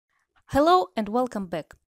Hello and welcome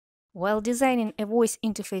back. While designing a voice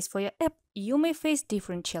interface for your app, you may face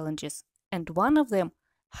different challenges, and one of them,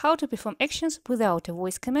 how to perform actions without a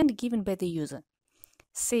voice command given by the user.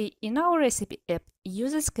 Say, in our recipe app,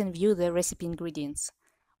 users can view their recipe ingredients.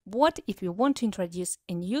 What if we want to introduce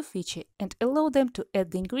a new feature and allow them to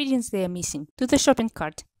add the ingredients they are missing to the shopping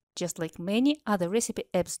cart, just like many other recipe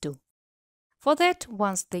apps do? For that,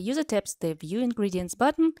 once the user taps the View Ingredients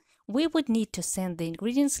button, we would need to send the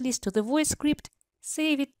ingredients list to the voice script,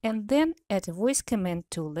 save it, and then add a voice command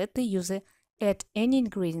to let the user add any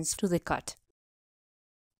ingredients to the cart.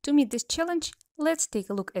 To meet this challenge, let's take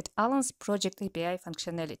a look at Alan's Project API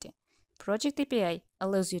functionality. Project API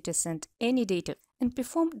allows you to send any data and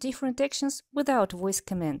perform different actions without voice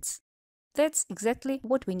commands. That's exactly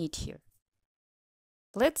what we need here.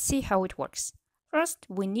 Let's see how it works. First,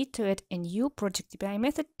 we need to add a new Project API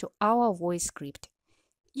method to our voice script.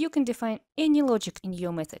 You can define any logic in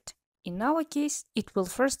your method. In our case, it will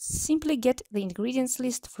first simply get the ingredients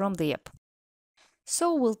list from the app.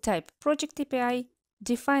 So we'll type Project API,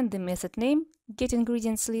 define the method name,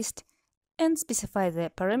 getIngredientsList, and specify the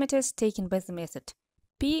parameters taken by the method.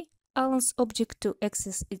 P, Alan's object to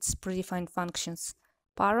access its predefined functions,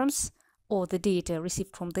 params, or the data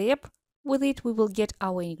received from the app. With it, we will get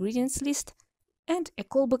our ingredients list, and a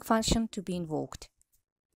callback function to be invoked.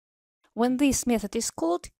 When this method is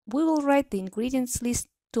called, we will write the ingredients list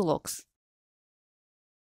to logs.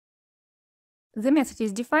 The method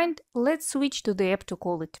is defined, let's switch to the app to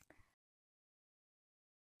call it.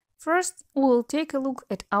 First, we will take a look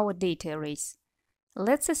at our data arrays.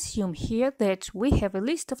 Let's assume here that we have a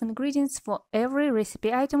list of ingredients for every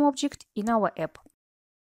recipe item object in our app.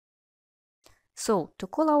 So, to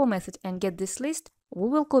call our method and get this list, we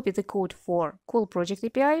will copy the code for call Project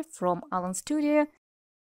API from Alan Studio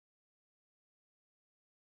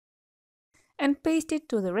and paste it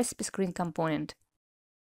to the recipe screen component.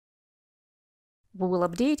 We will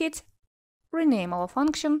update it, rename our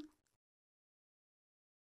function,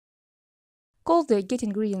 call the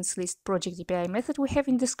getIngredientsList Project API method we have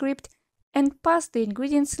in the script, and pass the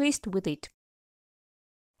ingredients list with it.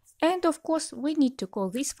 And of course, we need to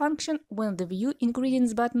call this function when the View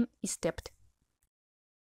Ingredients button is tapped.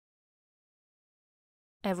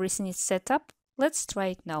 Everything is set up, let's try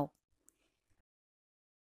it now.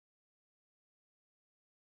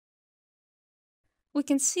 We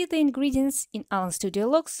can see the ingredients in Alan Studio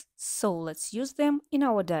logs, so let's use them in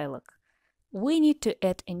our dialog. We need to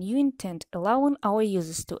add a new intent allowing our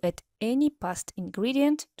users to add any past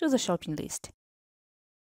ingredient to the shopping list.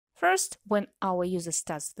 First, when our user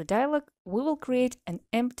starts the dialog, we will create an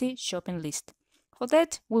empty shopping list. For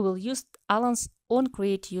that, we will use Alan's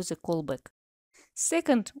onCreateUser callback.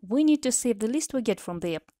 Second, we need to save the list we get from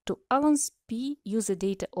the app to Alan's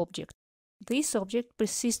pUserData object. This object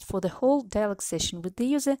persists for the whole dialog session with the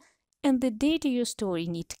user, and the data you store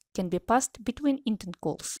in it can be passed between intent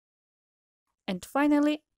calls. And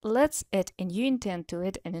finally, let's add a new intent to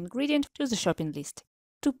add an ingredient to the shopping list.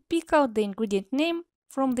 To pick out the ingredient name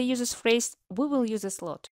from the user's phrase, we will use a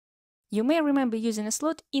slot. You may remember using a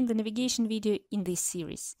slot in the navigation video in this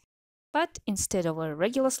series. But instead of a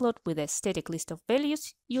regular slot with a static list of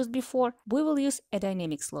values used before, we will use a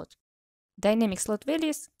dynamic slot. Dynamic slot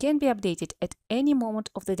values can be updated at any moment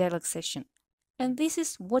of the dialog session. And this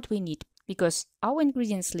is what we need, because our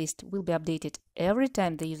ingredients list will be updated every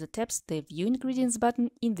time the user taps the View Ingredients button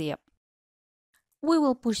in the app. We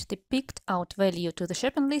will push the picked out value to the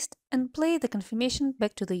shopping list and play the confirmation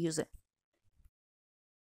back to the user.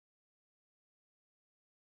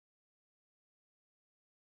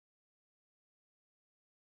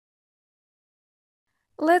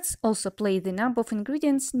 Let's also play the number of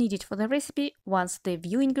ingredients needed for the recipe once the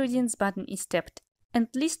View Ingredients button is tapped, and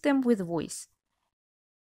list them with voice.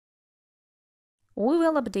 We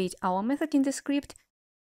will update our method in the script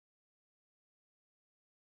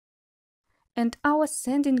and our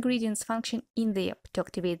Send Ingredients function in the app to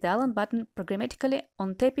activate the Alan button programmatically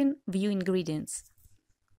on tapping View Ingredients.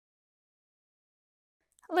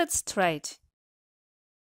 Let's try it.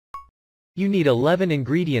 You need 11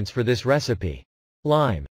 ingredients for this recipe: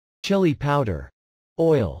 lime, chili powder,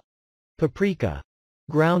 oil, paprika,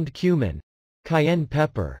 ground cumin, cayenne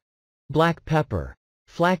pepper, black pepper,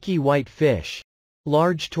 flaky white fish,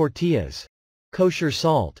 large tortillas, kosher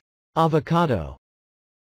salt, avocado.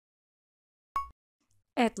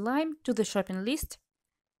 Add lime to the shopping list.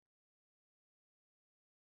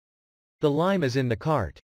 The lime is in the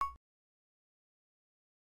cart.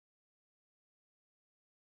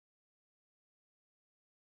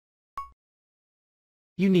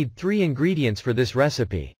 You need 3 ingredients for this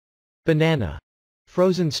recipe: banana,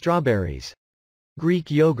 frozen strawberries,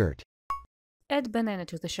 Greek yogurt. Add banana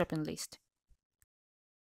to the shopping list.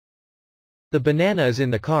 The banana is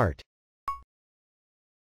in the cart.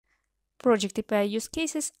 Project API use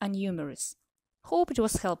cases are numerous. Hope it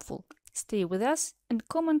was helpful. Stay with us and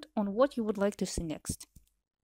comment on what you would like to see next.